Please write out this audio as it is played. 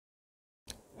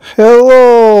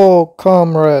Hello,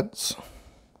 comrades.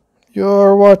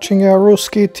 You're watching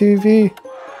Ruski TV,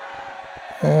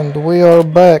 and we are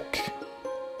back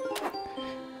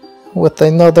with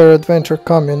another Adventure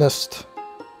Communist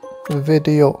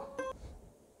video.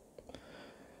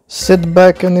 Sit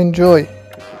back and enjoy,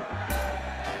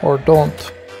 or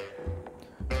don't.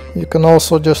 You can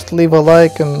also just leave a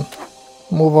like and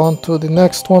move on to the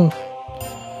next one.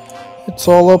 It's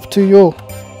all up to you,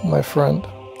 my friend.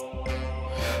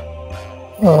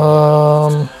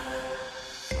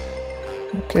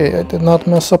 Okay, I did not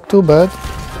mess up too bad.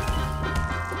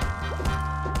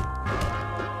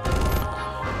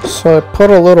 So I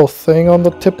put a little thing on the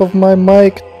tip of my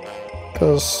mic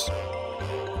because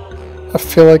I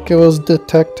feel like it was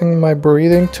detecting my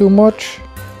breathing too much.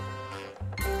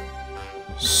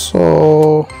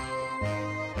 So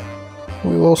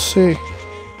we will see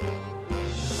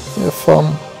if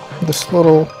this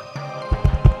little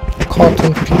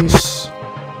cotton piece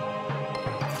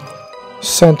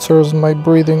censors my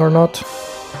breathing or not.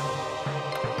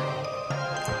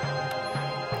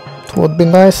 It would be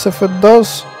nice if it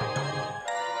does.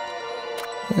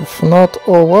 If not,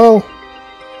 oh well.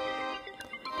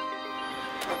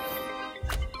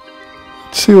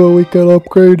 Let's see what we can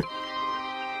upgrade.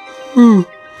 I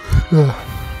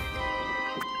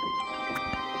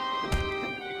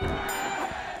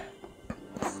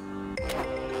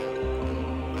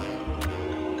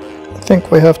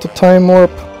think we have to time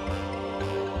warp.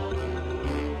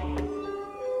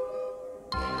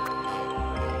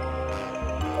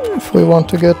 If we want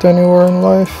to get anywhere in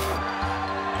life.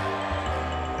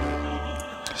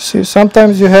 See,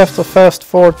 sometimes you have to fast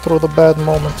forward through the bad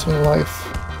moments in life.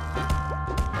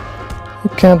 You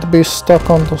can't be stuck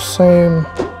on the same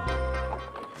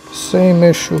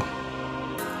issue.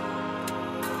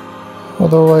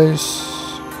 Otherwise,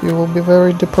 you will be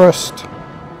very depressed,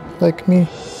 like me.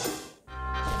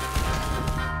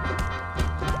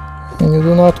 And you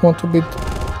do not want to be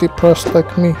depressed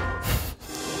like me.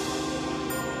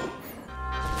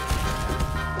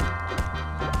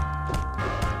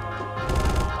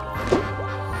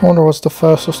 I wonder what's the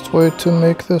fastest way to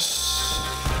make this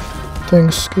thing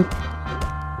skip.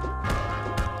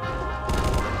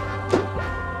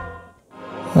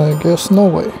 I guess no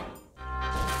way.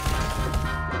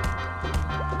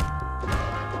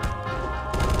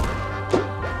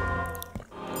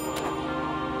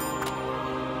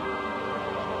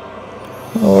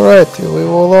 Alrighty, we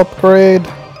will upgrade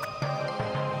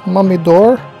Mummy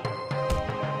Door.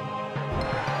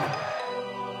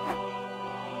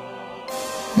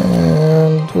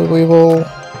 And we will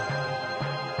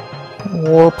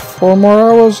warp 4 more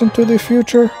hours into the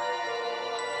future.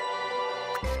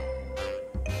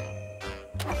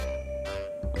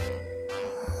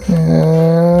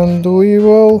 And we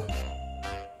will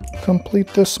complete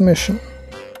this mission.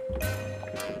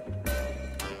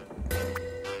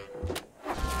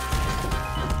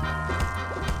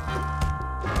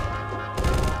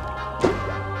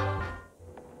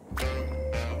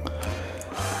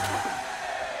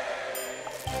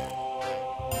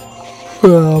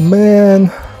 Oh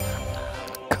man,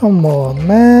 come on,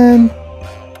 man.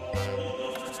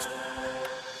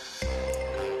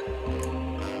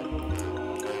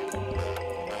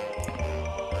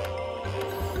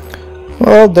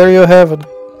 Well, there you have it.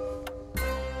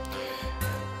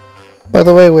 By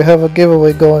the way, we have a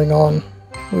giveaway going on.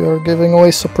 We are giving away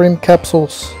Supreme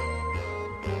capsules.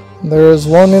 There is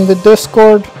one in the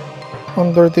Discord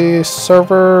under the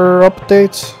server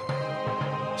updates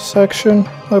section,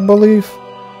 I believe.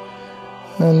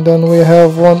 And then we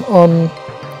have one on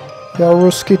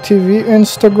Ruski TV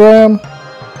Instagram.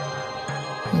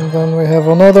 And then we have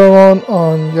another one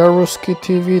on Ruski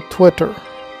TV Twitter.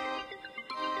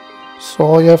 So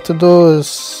all you have to do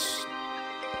is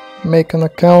make an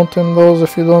account in those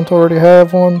if you don't already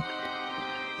have one,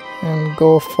 and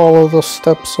go follow the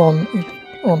steps on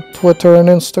Twitter and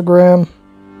Instagram,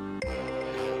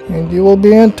 and you will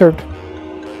be entered.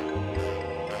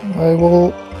 I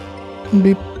will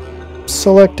be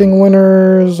selecting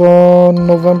winners on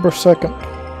November 2nd.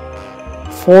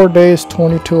 4 days,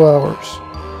 22 hours.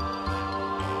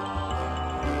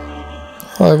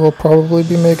 I will probably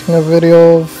be making a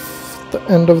video of the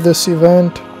end of this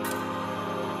event,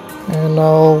 and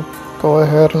I'll go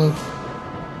ahead and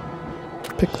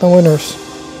pick the winners.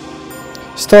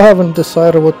 Still haven't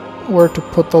decided where to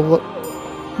put the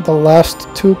last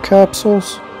 2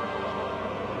 capsules.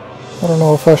 I don't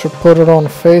know if I should put it on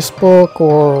Facebook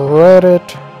or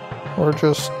Reddit, or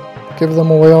just give them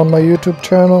away on my YouTube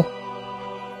channel.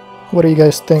 What do you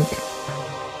guys think?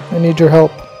 I need your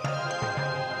help.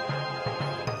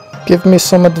 Give me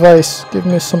some advice, give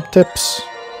me some tips.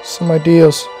 some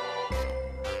ideas.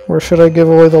 Where should I give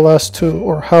away the last two?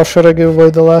 Or how should I give away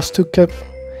the last two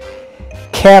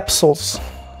capsules?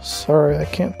 Sorry, I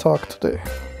can't talk today.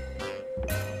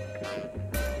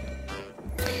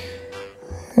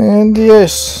 And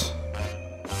yes,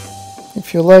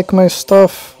 if you like my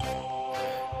stuff,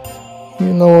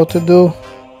 you know what to do.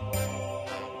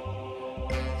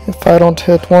 If I don't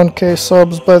hit 1K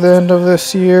subs by the end of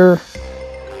this year,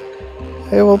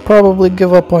 I will probably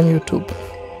give up on YouTube.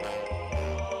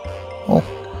 Well,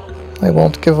 I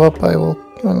won't give up,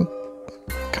 I'm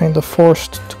kind of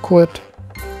forced to quit.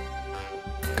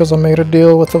 Because I made a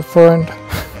deal with a friend.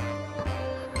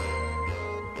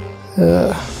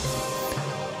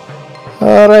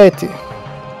 Alrighty.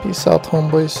 Peace out,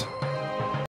 homeboys.